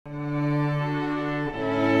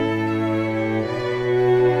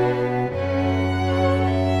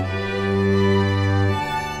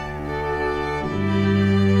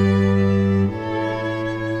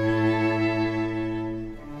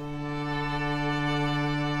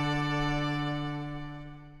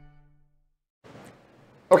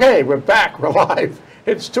Okay, we're back. We're live.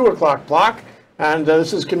 It's 2 o'clock block, and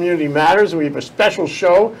this is Community Matters. We have a special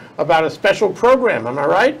show about a special program. Am I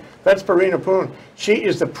right? That's Barinna Poon. She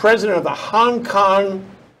is the president of the Hong Kong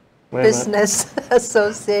Business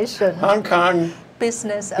Association. Hong Kong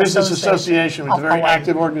Business Association, which is a very Hawaii.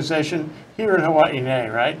 active organization here in Hawaii,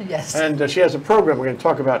 right? Yes. And she has a program we're going to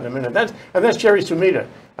talk about in a minute. That's Jerry Sumida.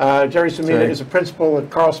 Jerry Sumida is a principal at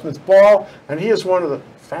Carl Smith Ball, and he is one of the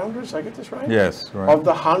founders, I get this right? Yes, right. Of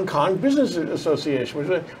the Hong Kong Business Association, which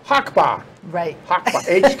is HKBAH. Right. HKBAH,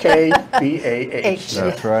 H-K-B-A-H.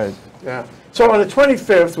 That's right. Yeah. So on the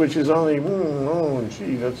 25th, which is only,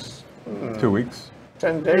 that's 2 weeks.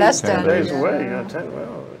 10 days, Less 10 than, days yeah. away. Yeah, 10,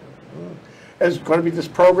 well, there's going to be this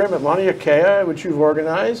program at Laniakea, which you've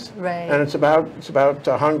organized. Right. And it's about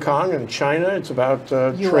Hong Kong and China. It's about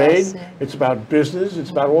trade. yeah. It's about business. It's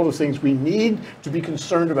about all the things we need to be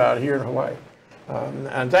concerned about here in Hawaii.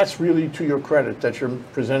 And that's really to your credit that you're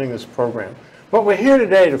presenting this program. But we're here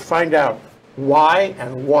today to find out why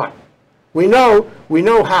and what. We know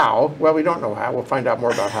how. Well, we don't know how. We'll find out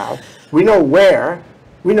more about how. We know where.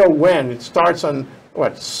 We know when. It starts on,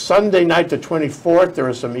 Sunday night the 24th. There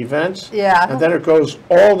are some events. Yeah. And then it goes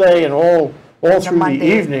all day and all through Monday. the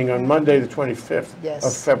evening on Monday the 25th Yes.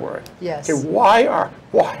 of February. Yes. Okay, why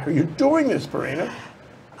are you doing this, Barinna?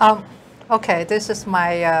 Okay, this is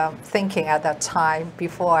my thinking at that time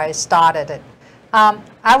before I started it.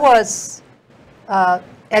 I was,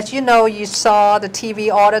 as you know, you saw the TV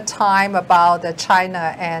all the time about the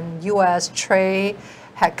China and U.S. trade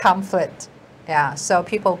had conflict. Yeah, so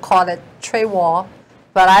people call it trade war,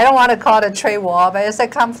 but I don't want to call it trade war, but it's a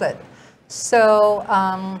conflict. So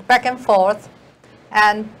back and forth,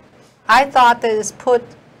 and I thought that it's put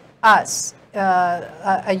us,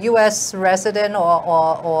 a U.S. resident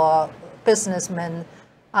or businessman,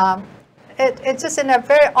 it's just in a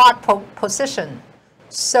very odd position.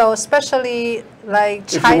 So especially like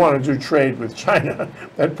China. If you want to do trade with China,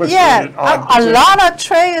 that puts you Yeah, in an odd a position. lot of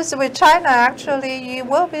trades with China. Actually, you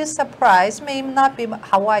will be surprised. May not be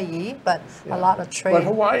Hawaii, but a lot of trade. But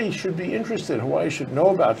Hawaii should be interested. Hawaii should know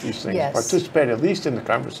about these things, Yes. participate at least in the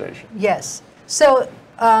conversation. Yes. So,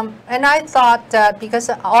 and I thought that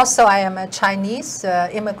because also I am a Chinese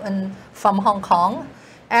immigrant from Hong Kong,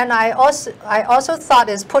 and I also thought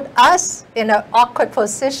it's put us in an awkward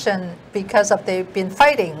position because of they've been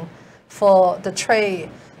fighting for the trade.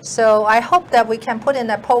 So I hope that we can put in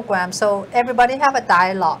a program so everybody have a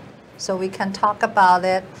dialogue, so we can talk about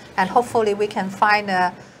it, and hopefully we can find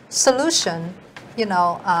a solution, to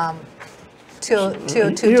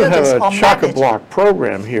do this or You have a manage. chock-a-block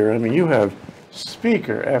program here. I mean, you have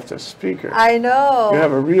speaker after speaker. I know. You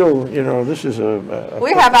have a real, this is a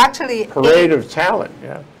We have actually parade of talent.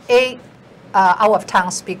 Yeah. 8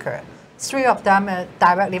 out-of-town speakers. 3 of them are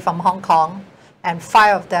directly from Hong Kong, and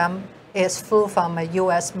 5 of them is flew from a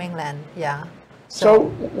U.S. mainland. Yeah.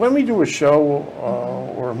 So when we do a show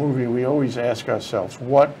or a movie, we always ask ourselves,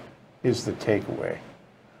 what is the takeaway?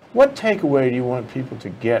 What takeaway do you want people to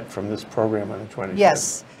get from this program on the 25th?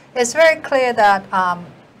 Yes, it's very clear that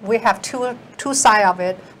we have two sides of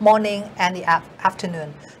it, morning and the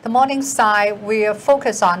afternoon. The morning side, we are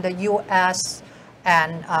focused on the U.S.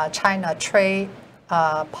 and China trade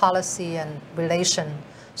policy and relation.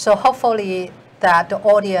 So hopefully that the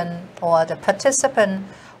audience or the participant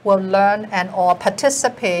will learn and or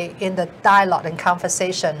participate in the dialogue and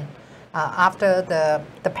conversation after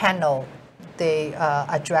the panel they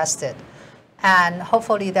addressed it. And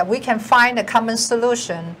hopefully that we can find a common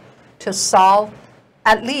solution to solve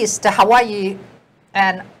at least the Hawaii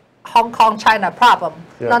and Hong Kong China problem,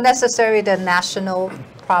 not necessarily the national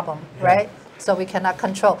problem, right? So we cannot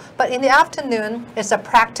control. But in the afternoon, it's a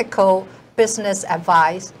practical business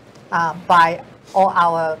advice by all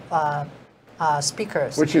our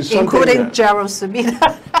speakers, Which is including Gerald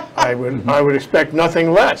Sumida. I would expect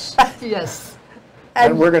nothing less. Yes.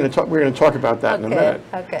 And we're going to talk about that in a minute.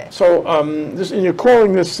 Okay. So and you're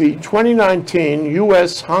calling this the 2019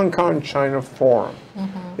 U.S. Hong Kong China Forum.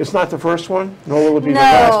 It's not the first one, nor will it be the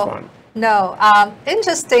last one. No.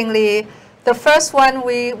 Interestingly, the first one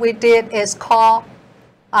we did is called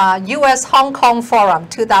U.S. Hong Kong Forum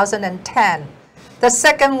 2010. The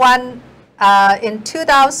second one in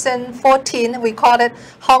 2014 we called it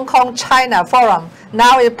Hong Kong China Forum.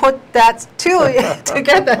 Now we put that two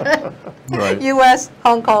together. Right. U.S.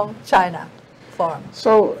 Hong Kong China Forum.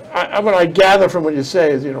 So what I gather from what you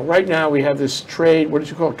say is, right now we have this trade, what did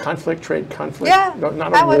you call it, trade conflict? Yeah.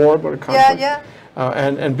 Not a war, but a conflict. Yeah.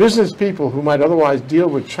 And business people who might otherwise deal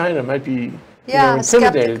with China might be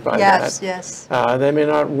intimidated by that. Yes. They may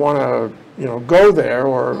not want to, go there,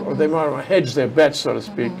 or they might want to hedge their bets, so to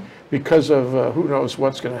speak. because of who knows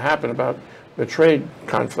what's going to happen about the trade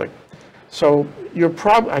conflict. So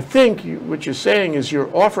I think what you're saying is you're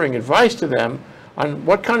offering advice to them on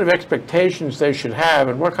what kind of expectations they should have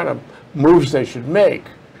and what kind of moves they should make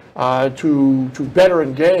to better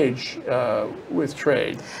engage with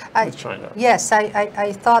trade with China. Yes,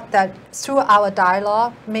 I thought that through our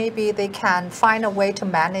dialogue, maybe they can find a way to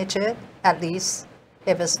manage it, at least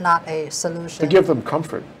if it's not a solution. To give them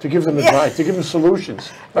comfort, to give them advice, to give them solutions.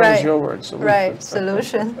 That was your word, solution. Right,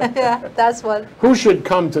 solution. Yeah, that's what. Who should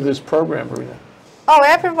come to this program, Barinna? Oh,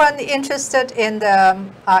 everyone interested in the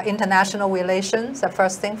international relations, the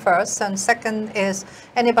first thing first. And second is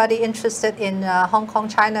anybody interested in Hong Kong,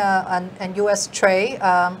 China, and U.S. trade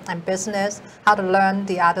and business, how to learn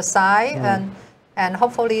the other side. And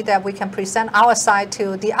hopefully that we can present our side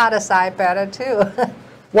to the other side better too.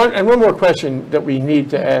 One more question that we need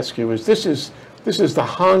to ask you is this is the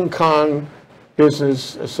Hong Kong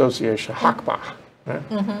Business Association, HKBA. Right?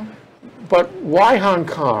 But why Hong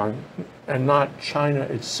Kong and not China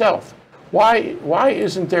itself? Why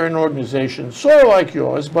isn't there an organization sort of like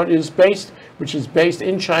yours, but which is based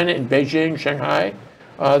in China, in Beijing, Shanghai,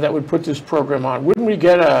 that would put this program on? Wouldn't we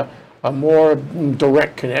get a more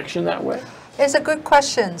direct connection that way? It's a good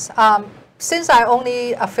question. Since I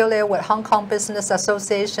only affiliate with Hong Kong Business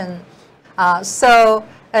Association, so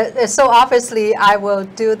obviously I will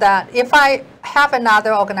do that. If I have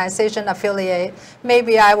another organization affiliate,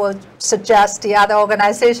 maybe I will suggest the other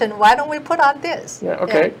organization, why don't we put on this? Yeah,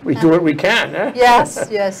 okay, we do what we can. Eh? Yes,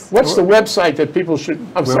 yes. What's the website that people should,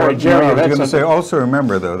 sorry, Jerry. I was going to say, also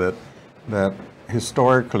remember though that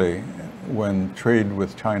historically, when trade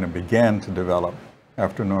with China began to develop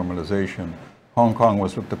after normalization, Hong Kong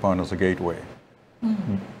was looked upon as a gateway.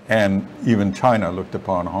 And even China looked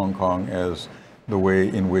upon Hong Kong as the way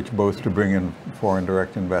in which both to bring in foreign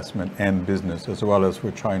direct investment and business, as well as for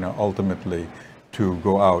China ultimately to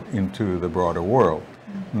go out into the broader world.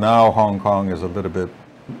 Now Hong Kong is a little bit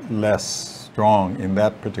less strong in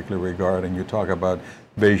that particular regard, and you talk about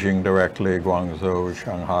Beijing directly, Guangzhou,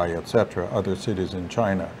 Shanghai, etc., other cities in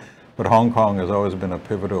China. But Hong Kong has always been a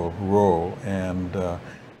pivotal role, and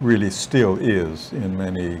really still is in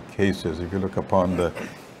many cases. If you look upon the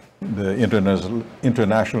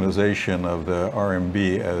internationalization of the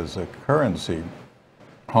RMB as a currency,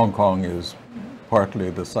 Hong Kong is partly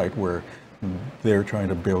the site where they're trying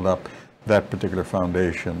to build up that particular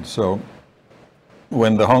foundation. So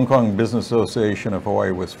when the Hong Kong Business Association of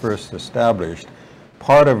Hawaii was first established,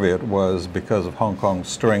 part of it was because of Hong Kong's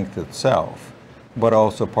strength itself, but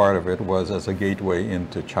also part of it was as a gateway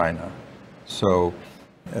into China. So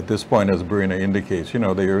at this point, as Barinna indicates,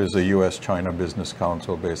 there is a U.S.-China Business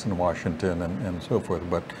Council based in Washington and so forth.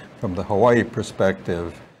 But from the Hawaii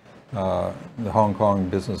perspective, the Hong Kong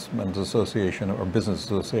Businessmen's Association or Business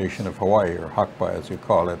Association of Hawaii, or HKBA as you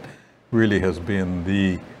call it, really has been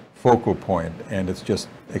the focal point, and it's just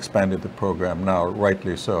expanded the program now,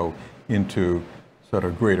 rightly so, into sort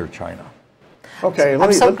of greater China. Okay,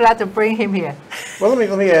 I'm so glad to bring him here. Well,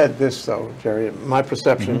 let me add this though, Jerry. My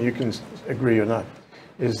perception, you can agree or not,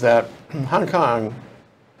 is that Hong Kong,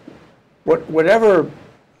 whatever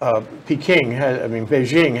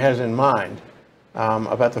Beijing has in mind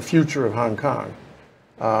about the future of Hong Kong,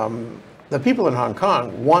 the people in Hong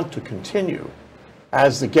Kong want to continue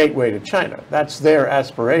as the gateway to China. That's their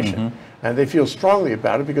aspiration, and they feel strongly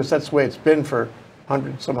about it because that's the way it's been for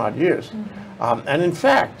 100 some odd years. And in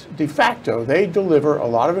fact, de facto, they deliver a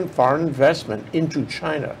lot of foreign investment into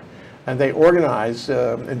China, and they organize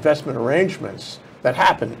investment arrangements that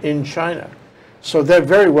happen in China. So they're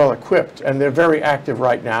very well equipped, and they're very active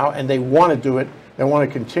right now, and they want to do it. They want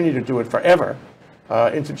to continue to do it forever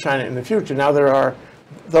into China in the future. Now there are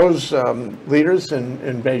those leaders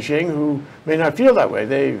in Beijing who may not feel that way.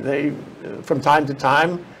 They from time to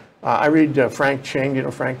time, I read Frank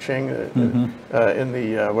Ching, Frank Ching in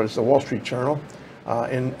the Wall Street Journal,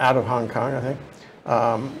 out of Hong Kong, I think.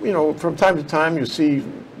 From time to time you see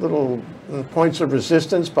little points of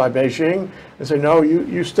resistance by Beijing and say, no,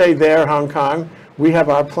 you stay there, Hong Kong. We have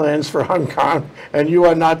our plans for Hong Kong, and you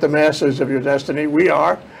are not the masters of your destiny. We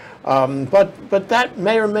are. But that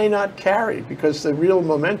may or may not carry, because the real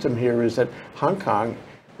momentum here is that Hong Kong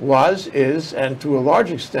is, and to a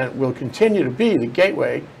large extent will continue to be the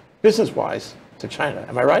gateway, business-wise, to China.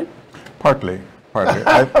 Am I right? Partly. Okay.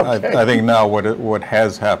 I think now what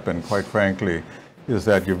has happened, quite frankly, is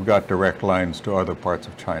that you've got direct lines to other parts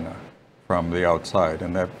of China from the outside,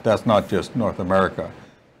 and that's not just North America,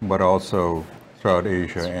 but also throughout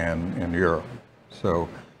Asia and Europe. So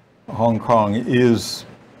Hong Kong is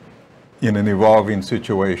in an evolving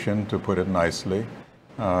situation, to put it nicely.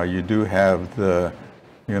 You do have the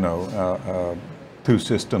two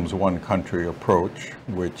systems, one country approach,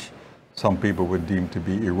 which some people would deem to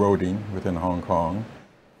be eroding within Hong Kong.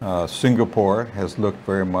 Singapore has looked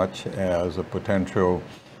very much as a potential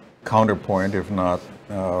counterpoint, if not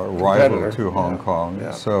rival to Hong Kong.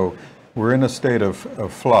 Yeah. So we're in a state of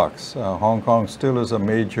flux. Hong Kong still is a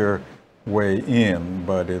major way in,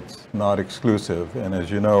 but it's not exclusive. And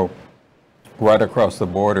as you know, right across the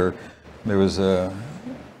border, there is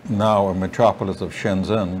now a metropolis of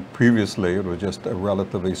Shenzhen. Previously, it was just a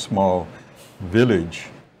relatively small village,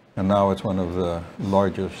 and now it's one of the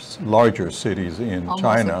larger cities in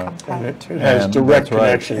China. And it has direct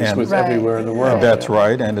connections with everywhere in the world. That's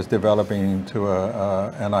right, and it's developing into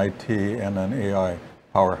an IT and an AI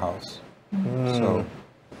powerhouse. So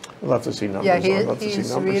I'd love to see numbers. Yeah,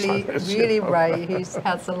 he's really right. He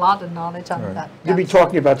has a lot of knowledge on that. You'll be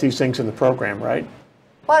talking about these things in the program, right?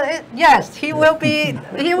 Well, yes, he will be.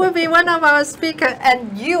 He will be one of our speakers,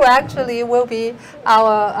 and you actually will be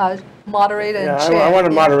our moderator and chair. I want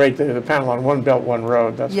to moderate the panel on One Belt, One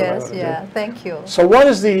Road. That's what I want to do. Thank you. So what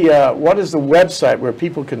is the website where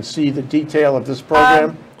people can see the detail of this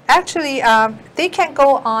program? Actually, they can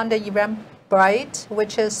go on the Eventbrite,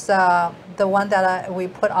 which is the one that we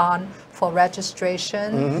put on for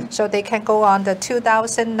registration. So they can go on the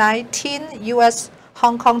 2019 U.S.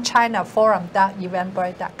 Hong Kong China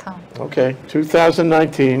Forum.eventbrite.com. Okay,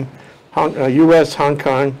 2019 U.S. Hong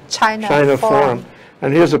Kong China Forum.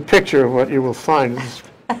 And here's a picture of what you will find. It's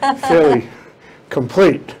fairly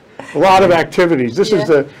complete. A lot of activities. This is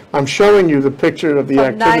I'm showing you the picture of the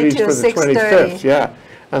From activities for the 9 to 25th. Yeah.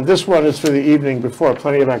 And this one is for the evening before.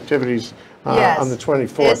 Plenty of activities on the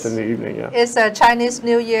 24th in the evening. Yeah. It's a Chinese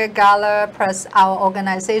New Year Gala plus our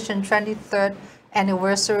organization 23rd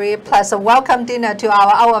anniversary plus a welcome dinner to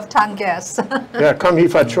our out-of-town guests. Yeah, Kung Hee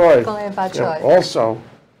Fa Choi. Kung Hee Fa Choi. Also,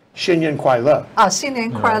 新年快乐. 新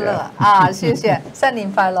年快乐谢谢新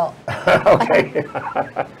年快乐 Okay.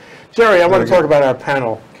 Jerry, I want to talk about our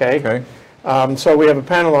panel, okay? So we have a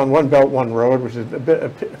panel on One Belt, One Road, which is a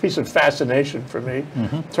piece of fascination for me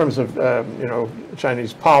in terms of,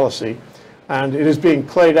 Chinese policy. And it is being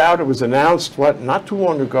played out. It was announced, not too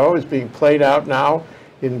long ago. It's being played out now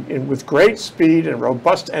with great speed and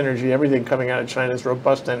robust energy. Everything coming out of China is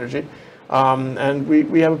robust energy. And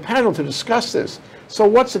we have a panel to discuss this. So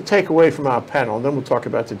what's the takeaway from our panel? And then we'll talk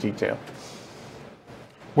about the detail.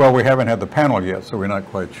 Well, we haven't had the panel yet, so we're not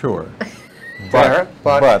quite sure. But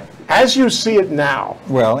as you see it now.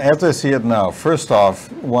 Well, as I see it now, first off,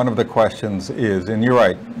 one of the questions is, and you're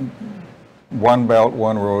right, One Belt,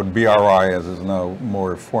 One Road, BRI, as is now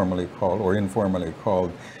more formally called or informally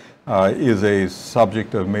called, is a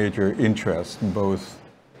subject of major interest, both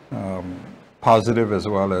positive as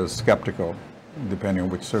well as skeptical, depending on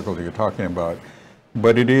which circle you're talking about.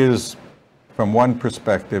 But it is, from one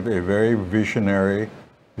perspective, a very visionary,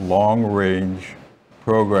 long-range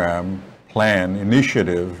program, plan,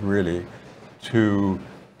 initiative, really, to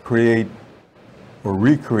create or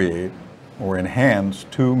recreate or enhance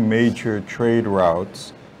two major trade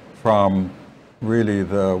routes from really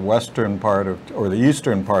the western part of, or the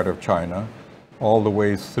eastern part of China, all the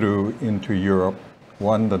way through into Europe.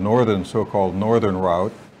 One, the northern, so-called northern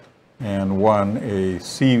route, and one, a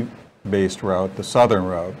sea-based route, the southern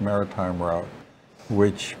route, maritime route,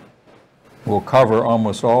 which will cover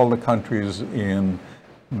almost all the countries in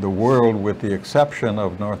the world with the exception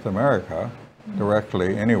of North America,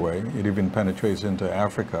 directly anyway. It even penetrates into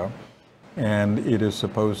Africa. And it is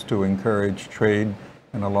supposed to encourage trade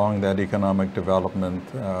and along that economic development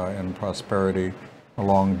and prosperity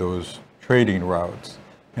along those trading routes.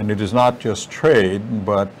 And it is not just trade,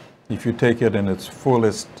 but if you take it in its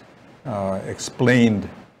fullest explained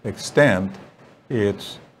extent,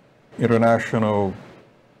 it's international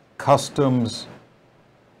customs,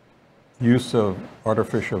 use of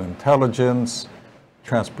artificial intelligence,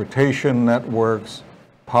 transportation networks,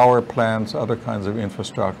 power plants, other kinds of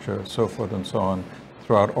infrastructure, so forth and so on,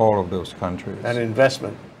 throughout all of those countries. And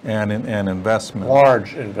investment. And investment.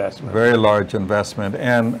 Large investment. Very large investment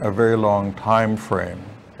and a very long time frame.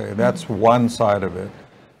 Okay, that's one side of it.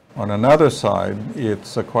 On another side,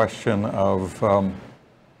 it's a question of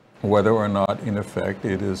whether or not, in effect,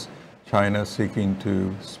 it is China seeking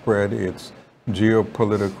to spread its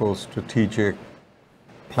geopolitical strategic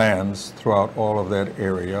plans throughout all of that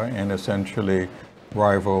area and essentially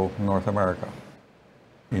rival North America,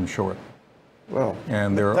 in short. Well,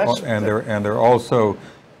 and they're also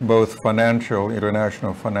both financial,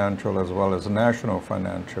 international financial, as well as national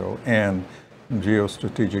financial and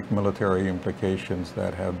geostrategic military implications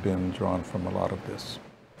that have been drawn from a lot of this.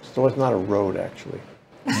 So it's not a road, actually.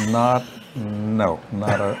 Not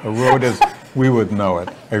a road we would know it.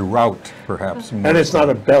 A route, perhaps. And it's not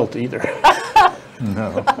a belt either.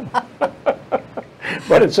 No.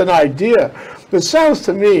 But it's an idea. It sounds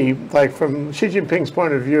to me like, from Xi Jinping's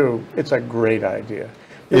point of view, it's a great idea.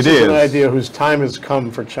 This is an idea whose time has come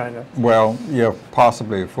for China. Well, yeah,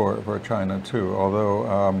 possibly for China too,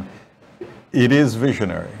 although it is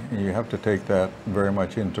visionary. You have to take that very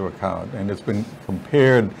much into account. And it's been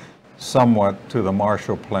compared somewhat to the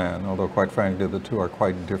Marshall Plan, although quite frankly the two are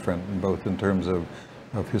quite different, both in terms of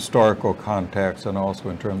historical context and also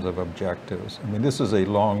in terms of objectives. I mean, this is a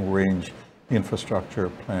long-range infrastructure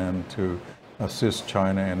plan to assist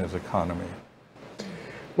China and its economy.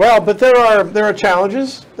 Well, but there are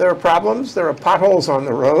challenges, there are problems, there are potholes on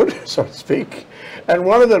the road, so to speak. And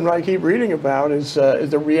one of them I keep reading about is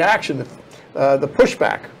the reaction, the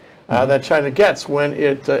pushback that China gets when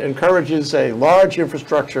it encourages a large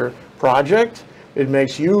infrastructure project. It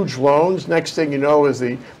makes huge loans. Next thing you know is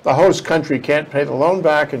the host country can't pay the loan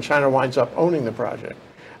back, and China winds up owning the project.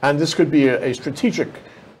 And this could be a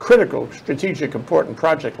critical, strategic, important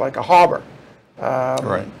project like a harbor.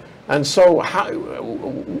 Right. And so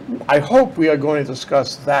I hope we are going to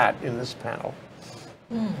discuss that in this panel.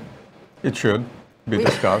 It should be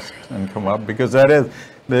discussed and come up, because that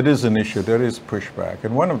is an issue, there is pushback.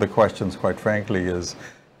 And one of the questions, quite frankly, is,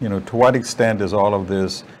 to what extent is all of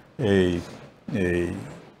this a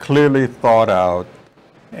clearly thought out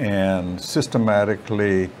and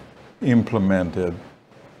systematically implemented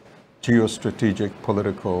geostrategic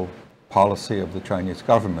political policy of the Chinese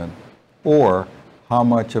government, or how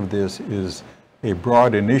much of this is a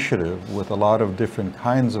broad initiative with a lot of different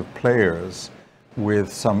kinds of players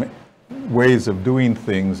with some ways of doing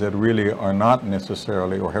things that really are not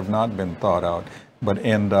necessarily or have not been thought out, but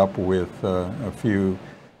end up with a few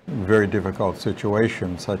very difficult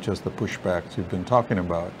situations, such as the pushbacks you've been talking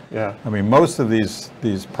about. Yeah. I mean, most of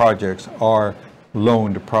these projects are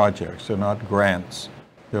loaned projects. They're not grants.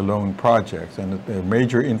 They're loan projects, and they're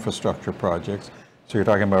major infrastructure projects. So you're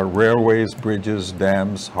talking about railways, bridges,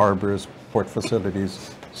 dams, harbors, port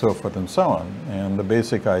facilities, so forth and so on. And the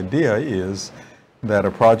basic idea is that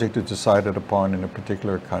a project is decided upon in a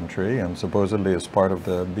particular country, and supposedly as part of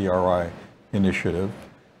the BRI initiative,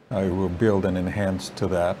 it will build and enhance to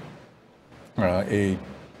that. A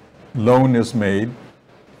loan is made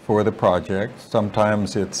for the project.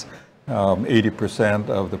 Sometimes it's 80%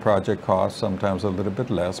 of the project cost, sometimes a little bit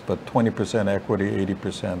less, but 20% equity,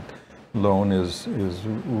 80% loan is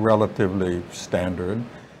relatively standard.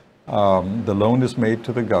 The loan is made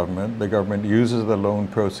to the government. The government uses the loan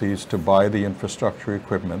proceeds to buy the infrastructure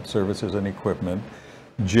equipment, services and equipment.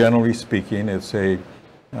 Generally speaking, it's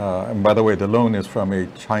and by the way, the loan is from a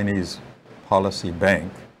Chinese policy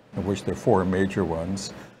bank, of which there are 4 major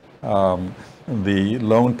ones. The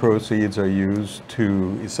loan proceeds are used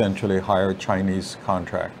to essentially hire Chinese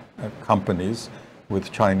contract companies with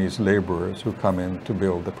Chinese laborers who come in to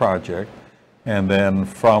build the project. And then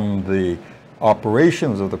from the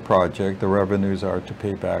operations of the project, the revenues are to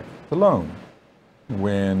pay back the loan.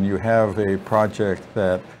 When you have a project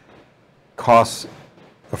that costs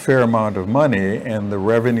a fair amount of money and the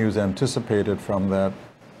revenues anticipated from that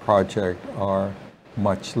project are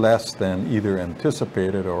much less than either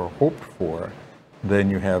anticipated or hoped for, then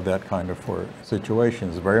you have that kind of situation.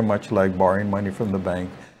 It's very much like borrowing money from the bank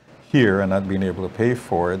here and not being able to pay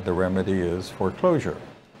for it. The remedy is foreclosure.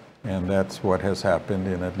 And that's what has happened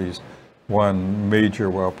in at least one major,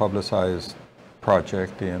 well-publicized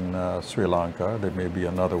project in Sri Lanka. There may be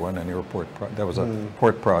another one, an airport. That was a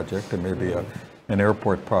port project. There may be an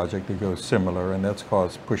airport project that goes similar, and that's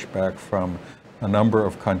caused pushback from a number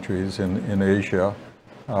of countries in Asia,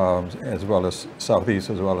 as well as Southeast,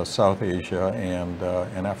 as well as South Asia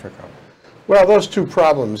and Africa. Well, those two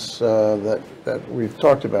problems that we've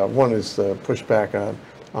talked about. One is the pushback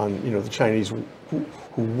on the Chinese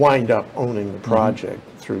who wind up owning the project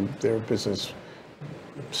through their business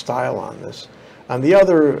style on this, and the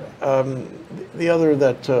other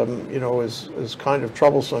that is kind of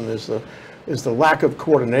troublesome is the lack of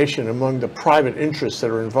coordination among the private interests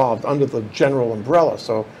that are involved under the general umbrella.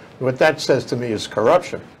 So what that says to me is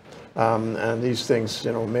corruption, and these things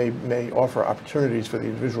may offer opportunities for the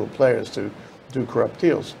individual players to do corrupt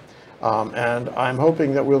deals, and I'm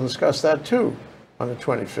hoping that we'll discuss that too on the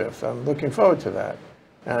 25th. I'm looking forward to that.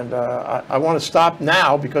 And I want to stop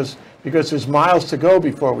now because there's miles to go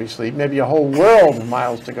before we sleep, maybe a whole world of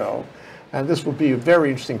miles to go. And this will be a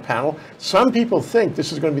very interesting panel. Some people think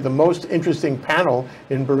this is going to be the most interesting panel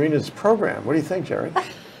in Barinna's program. What do you think, Gerald?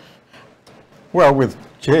 Well, with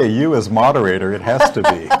Jay, you as moderator, it has to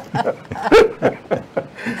be.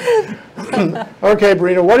 Okay,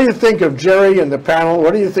 Barinna, what do you think of Jerry and the panel?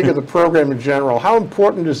 What do you think of the program in general? How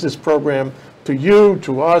important is this program to you,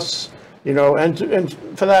 to us, you know, and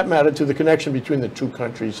for that matter, to the connection between the two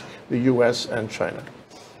countries, the U.S. and China?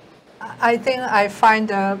 I think I find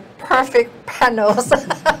the perfect panels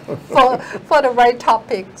for the right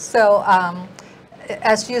topic. So,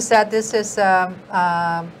 as you said, this is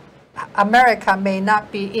America may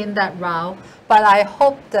not be in that route, but I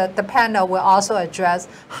hope that the panel will also address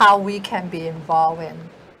how we can be involved in.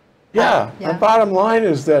 Yeah, the bottom line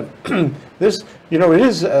is that this, you know, it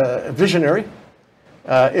is visionary.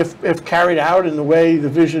 If carried out in the way the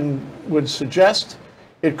vision would suggest,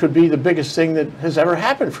 it could be the biggest thing that has ever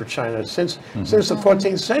happened for China since the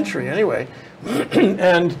 14th century, anyway.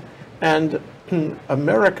 and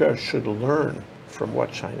America should learn from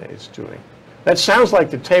what China is doing. That sounds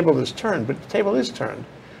like the table is turned, but the table is turned.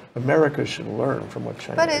 America should learn from what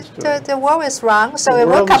China is doing. But the world is wrong, so it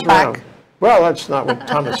will come back. Well, that's not what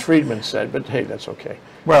Thomas Friedman said, but hey, that's okay.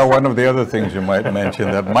 Well, one of the other things you might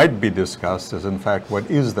mention that might be discussed is, in fact,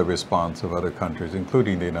 what is the response of other countries,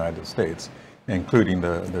 including the United States, including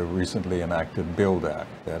the recently enacted BUILD Act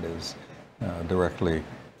that is directly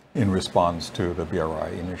in response to the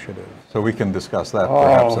BRI initiative. So we can discuss that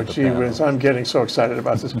perhaps at the gee panel. whiz, I'm getting so excited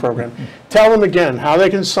about this program. Tell them again how they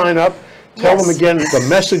can sign up. Tell them again the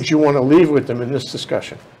message you want to leave with them in this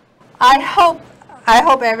discussion. I hope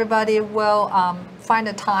everybody will find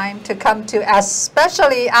a time to come to,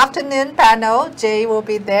 especially afternoon panel. Jay will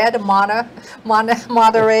be there to moderate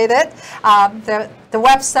it. The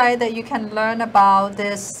website that you can learn about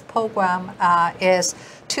this program is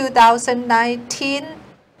 2019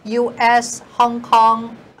 US Hong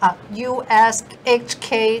Kong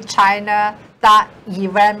USHK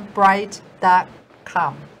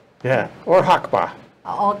China.eventbrite.com. Yeah, or Hakba.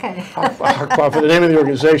 Okay. Hakba for the name of the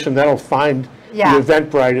organization. That'll find the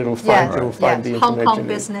Eventbrite. It'll find the information. Hong Kong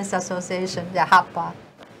Business Association. Yeah, Hakba.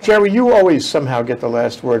 Jerry, you always somehow get the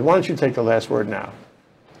last word. Why don't you take the last word now?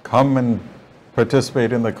 Come and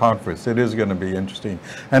participate in the conference. It is going to be interesting.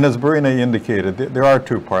 And as Barinna indicated, there are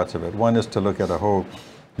two parts of it. One is to look at a whole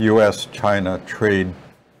U.S.-China trade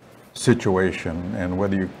situation, and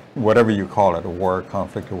whatever you call it, a war,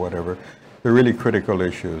 conflict, or whatever, they're really critical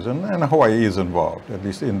issues. And Hawaii is involved, at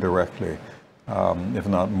least indirectly, if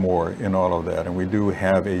not more, in all of that. And we do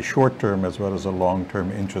have a short-term as well as a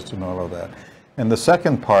long-term interest in all of that. And the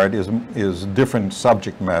second part is different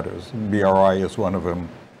subject matters. BRI is one of them,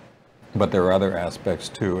 but there are other aspects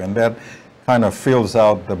too. And that kind of fills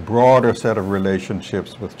out the broader set of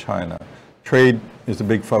relationships with China. Trade is a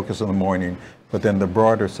big focus in the morning, but then the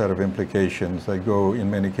broader set of implications that go, in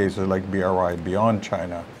many cases, like BRI, beyond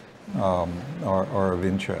China, are of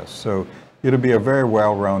interest. So it'll be a very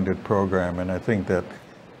well-rounded program, and I think that,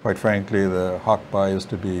 quite frankly, the Hakba is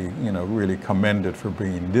to be, really commended for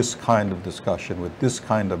bringing this kind of discussion with this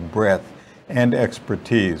kind of breadth and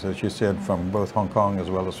expertise, as you said, from both Hong Kong as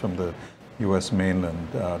well as from the U.S.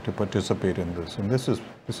 mainland to participate in this. And this is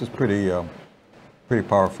pretty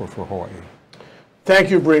powerful for Hawaii.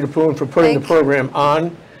 Thank you, Barinna Poon, for putting the program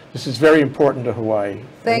on. This is very important to Hawaii.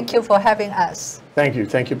 Thank you for having us. Thank you.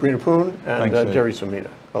 Thank you, Barinna Poon and Jerry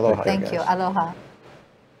Sumida. Aloha. Thank you. Aloha.